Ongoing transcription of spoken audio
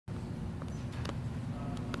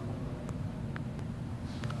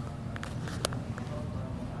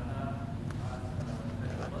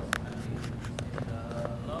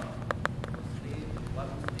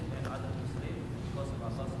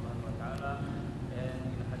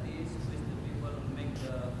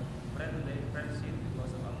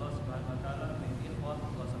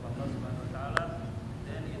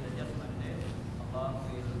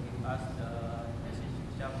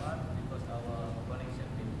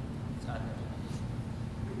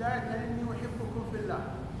لله.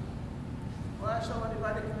 وأسأل الله أن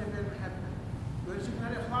يبارك لنا في المحبة ويرزقنا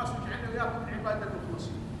الإخلاص ويجعلنا وإياكم من عباده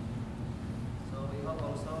المخلصين. So we hope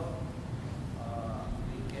also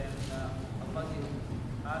we can Allah give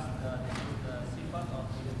us the sifat of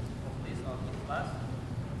list of ikhlas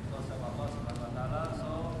because of Allah Subhanahu wa Taala. So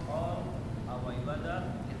all our ibadah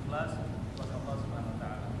ikhlas because of Allah Subhanahu wa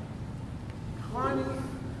Taala. إخواني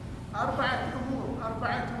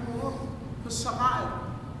أربعة أمور في الصغائر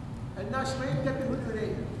الناس ما ينتبهون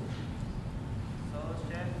إليها. So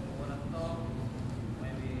Sheikh wanna talk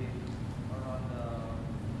maybe around the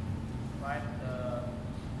five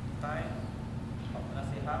kind of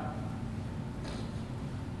nasihat.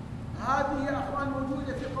 هذه يا أخوان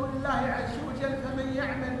موجودة في قول الله عز وجل فمن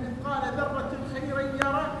يعمل مثقال ذرة خيرا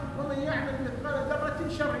يره ومن يعمل مثقال ذرة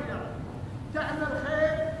شرا يره. تعمل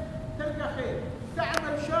خير تلقى خير،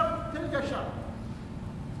 تعمل شر تلقى شر.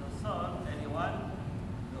 So anyone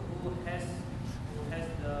who has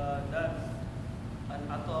done an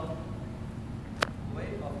atom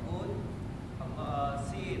weight of good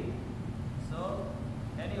seed. So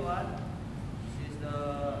anyone is the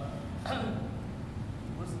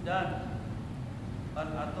who's done an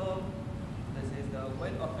atom, this is the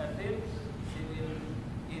weight of a field, she will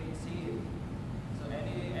eat seed. So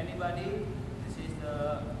anybody, this is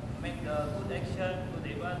the make the good action, good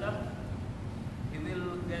ibadah, he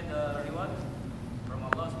will get the reward from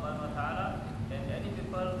Allah Subhanahu wa Taala. And any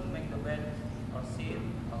people make the bad or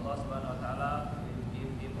sin, Allah Subhanahu wa Taala will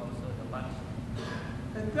give him also the punishment.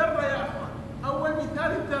 الذرة يا أخوان، أول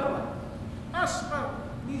مثال الذرة، أصغر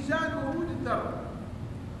ميزان ورود الذرة.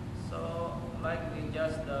 So like we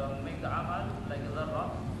just make the amal like a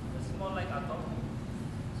dharra, the small like atom.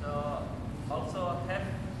 So also have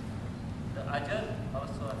the ajr,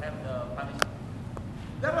 also have the punishment.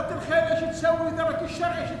 ذرة الخير ايش تسوي؟ ذرة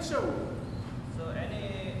الشر ايش تسوي؟ So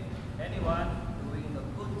anyone doing the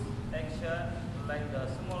good action like the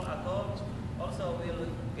small atom also will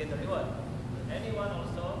get the reward. Anyone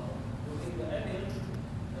also doing the evil,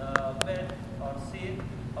 the bad or sin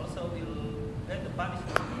also will get the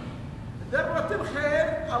punishment. ذرة الخير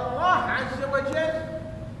الله عز وجل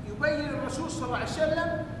يبين الرسول صلى الله عليه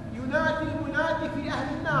وسلم ينادي منادي في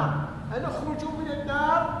أهل النار أن اخرجوا من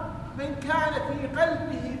النار من كان في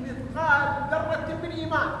قلبه مثقال ذرة من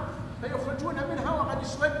إيمان فيخرجون منها وقد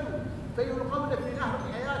اسودوا فيلقون في نهر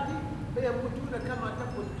الحياة فيموتون كما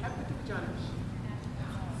تنبت الحبة في الجانب.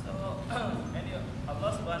 So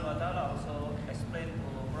Allah Subhanahu wa Taala also explained to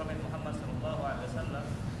Prophet Muhammad sallallahu alaihi wasallam,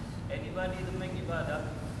 anybody to make ibadah,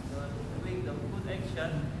 doing the good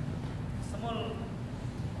action, small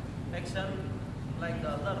action like the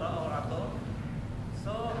dharra or atom,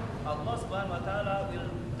 so Allah Subhanahu wa Taala will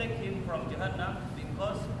take him from Jahannam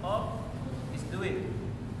because of his doing,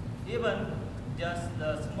 even just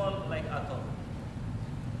the small like atom.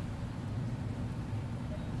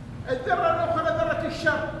 الذرة الأخرى ذرة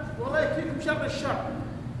الشر والله يكفيكم شر الشر.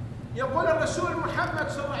 يقول الرسول محمد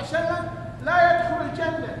صلى الله عليه وسلم لا يدخل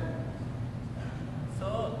الجنة.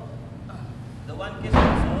 So the one case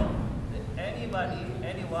also,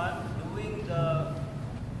 anyone doing the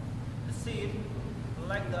seed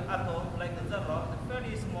like the atom, like the dharra,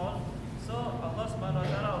 very small. So Allah Subhanahu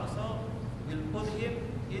wa Taala also will put him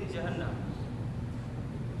in Jahannam.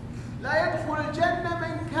 لا يدخل الجنة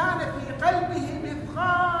من كان في قلبه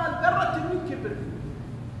مثقال ذرة من كبر.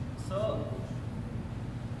 So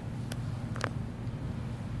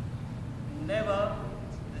never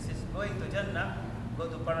this is going to Jannah, go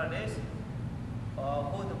to paradise, or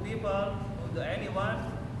who the people, who the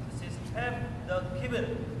anyone, this is have the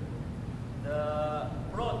kibir, the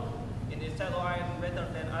growth in his child, oh, I am better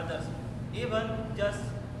than others, even just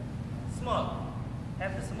small,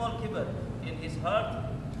 have the small kibir in his heart,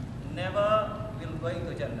 never will going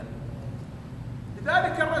to Jannah.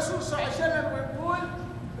 لذلك الرسول صلى الله عليه وسلم يقول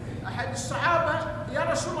أحد الصحابة يا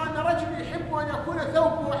رسول الله أن رجل يحب أن يكون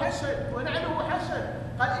ثوبه حسن ونعله حسن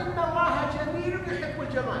قال إن الله جميل يحب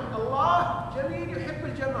الجمال. الله جميل يحب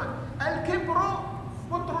الجمال. الكبر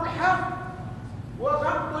بطر الحق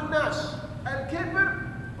وغمط الناس. الكبر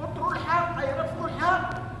بطر الحق أي رفض الحق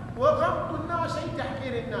وغمط الناس أي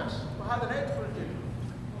تحقير الناس وهذا لا يدخل الجنة.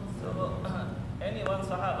 So any one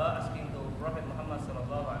Sahaba asking to Prophet Muhammad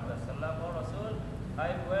sallallahu alaihi wasallam, "Oh Rasul, I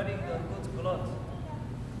am wearing the good clothes.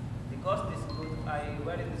 Because this good, I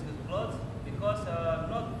wearing this good clothes because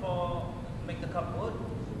not for make the kaput.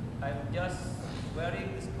 I'm just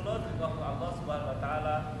wearing this clothes because Allah Subhanahu wa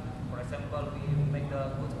Taala. For example, we make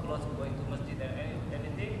the good clothes going to masjid and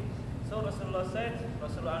anything. So Rasulullah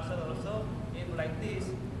answered also, if like this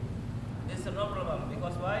is no problem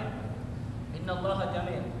because why? Inna Allah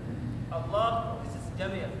Jamil. Allah, this is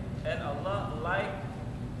Jamil. and Allah like,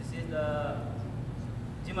 this is the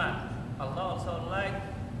jimat. Allah also like,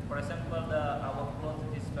 for example, our clothes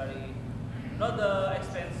is very, not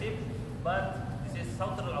expensive, but this is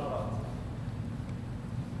sautul al-awrat.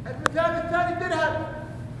 المثال الثاني درهم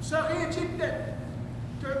صغير جدا،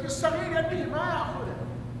 تعطي الصغير يبيه ما ياخذه،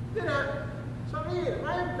 درهم صغير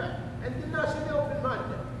ما ينفع عند الناس اليوم في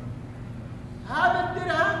المادة. هذا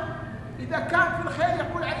الدرهم إذا كان في الخير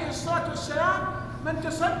يقول عليه الصلاة والسلام: من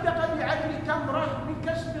تصدق بعدل تمرة من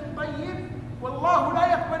كسب طيب والله لا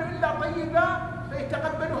يقبل إلا طيبا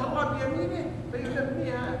فيتقبلها الله بيمينه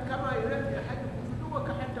فينميها كما ينمي أحدكم فلوك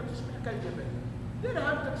حتى تصبح كالجبل.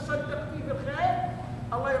 درهم تتصدق فيه بالخير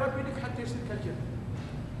الله يربي لك حتى يصير كالجبل.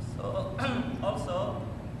 So also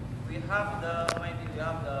we have the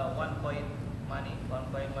 1 coin money.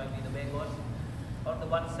 1 coin might be the bagel or the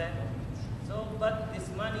 1 cent. So but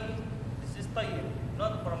this money, this is tayyib,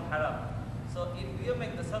 not from haram. So if you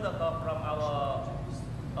make the sadaqah from our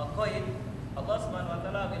coin, Allah subhanahu wa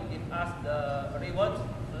ta'ala will give us the reward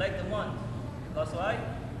like the month. Because why?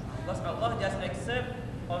 Because Allah just accept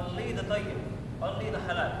only the tayyib, only the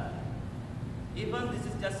halal. Even this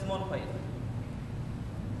is just small coin.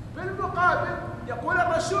 بالمقابل يقول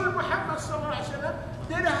الرسول محمد صلى الله عليه وسلم: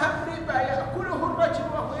 درهم ربا يأكله الرجل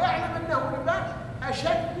وهو يعلم أنه ربا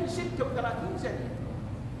أشد من 36 زنية.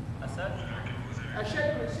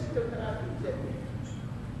 أشد من 36 زنية.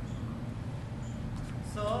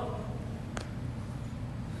 So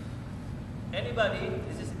anybody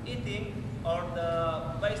this is eating or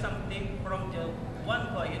buy something from the 1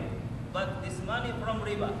 coin, but this money from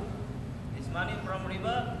riba. This money from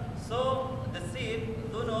riba. So the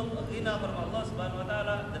seed do not ghina from Allah subhanahu wa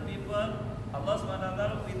ta'ala. The people, Allah subhanahu wa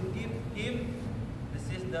ta'ala will give him, this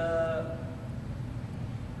is the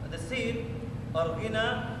seed or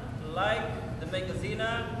ghina like the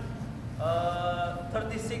magazina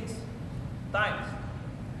 36 times.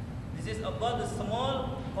 This is about the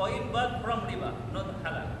small coin but from riba, not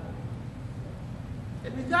halal.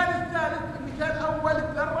 المثال الثالث، المثال الأول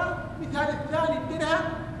الذرة، المثال الثاني الدرهم،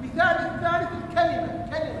 المثال الثالث الكلمة،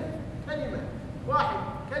 كلمة واحد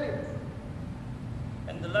كلمة.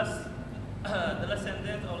 And the last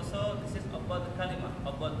sentence also, this is about the kalima,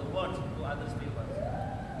 about the words to other people.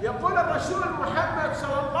 يقول الرسول محمد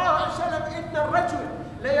صلى الله عليه وسلم: إن الرجل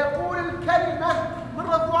ليقول الكلمة من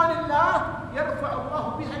رضوان الله يرفع الله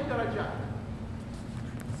بها الدرجات.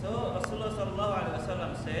 So Rasulullah sallallahu alaihi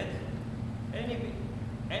wasallam said,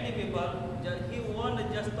 any people, he wanted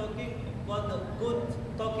just talking about the good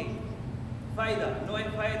talking. Faida, knowing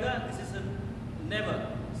faida, this is never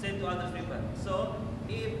said to other people. So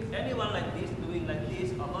if anyone like this, doing like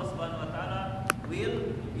this, Allah subhanahu wa ta'ala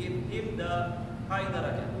will give him the high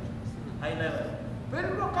darajah, high level.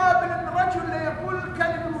 بالمقابل ان الرجل لا يقول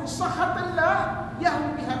الكلمه من سخط الله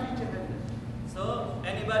يهوي بها في جهنم. So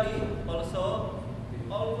anybody also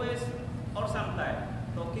always or sometimes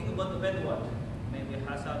talking about the bad word, maybe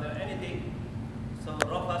hasad or anything, so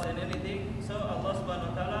rafas and anything, so Allah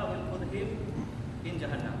subhanahu wa ta'ala will put him in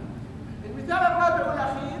Jahannam. المثال الرابع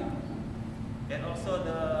والاخير. And also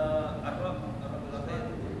the الرابع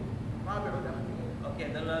والاخير. Okay,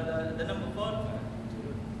 the number 4.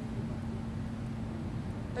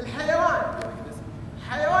 الحيوان،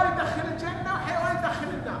 حيوان يدخل الجنة وحيوان يدخل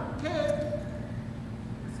النار، كيف؟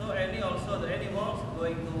 So also the animals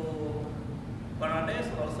going to paradise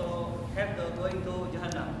also have the going to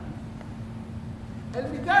Jahannam.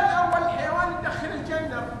 المثال الأول الحيوان يدخل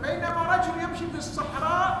الجنة، بينما رجل يمشي في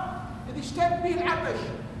الصحراء إذ اشتد به العطش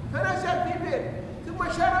فنزل في بئر ثم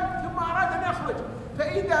شرب ثم أراد أن يخرج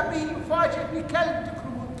فإذا به يفاجئ بكلب،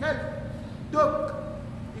 تكرمون كلب دق،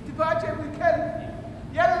 يتفاجئ بكلب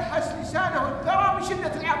يلحس لسانه الثرى من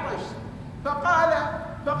شدة العطش،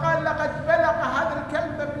 فقال لقد بلغ هذا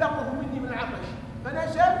الكلب مبلغه مني من العطش،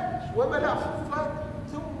 فنزل وملأ خفه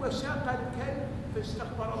ثم ساق الكلب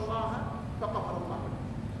فاستغفر الله فغفر الله له.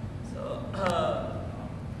 So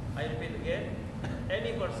I repeat again,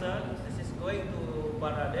 any person this is going to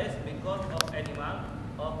paradise because of animal,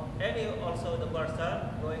 also the person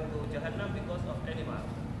going to Jahannam because of animal.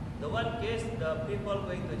 The one case the people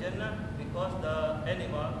going to Jannah because the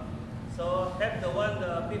animal. So have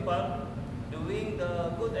the people doing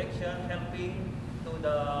the good action, helping to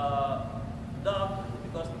the dog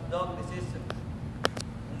because dog this is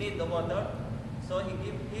need the water. So he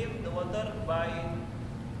give him the water by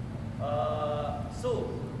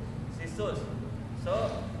scissors. So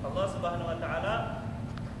Allah subhanahu wa ta'ala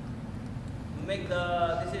make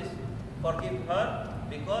this is forgive her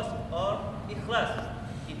because of ikhlas.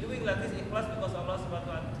 He doing like this ikhlas because Allah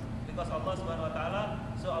subhanahu wa ta'ala.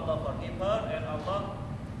 So Allah forgive her and Allah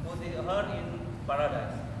put her in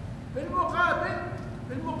paradise. بالمقابل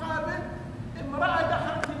امرأة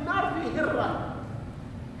دخلت النار في هرة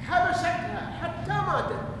حبستها حتى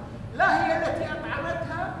ماتت، لا هي التي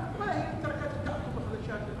أطعمتها ولا هي التي تركتها تأكل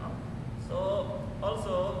مخرجات الأرض. So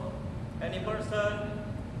also any person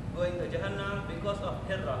going to Jahannam because of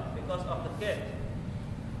Hirra, because of the cat.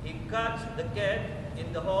 He catch the cat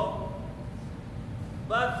in the home,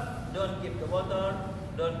 but don't give the water,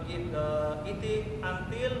 don't give the eating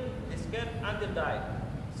until this cat until die.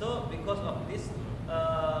 So because of this,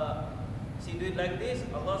 she do it like this,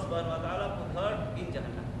 Allah subhanahu wa ta'ala put her in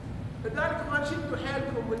Jahannam. لذلك ما شدوا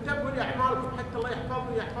حيلكم وانتبهوا لأعمالكم حتى الله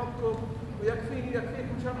يحفظني ويحفظكم ويكفيني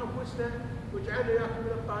يكفيكم شر أنفسنا واجعلنا إياكم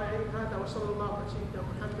من الطائعين. هذا وصلى الله على سيدنا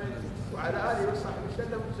محمد وعلى آله وصحبه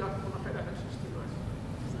وسلم. جزاكم الله خير على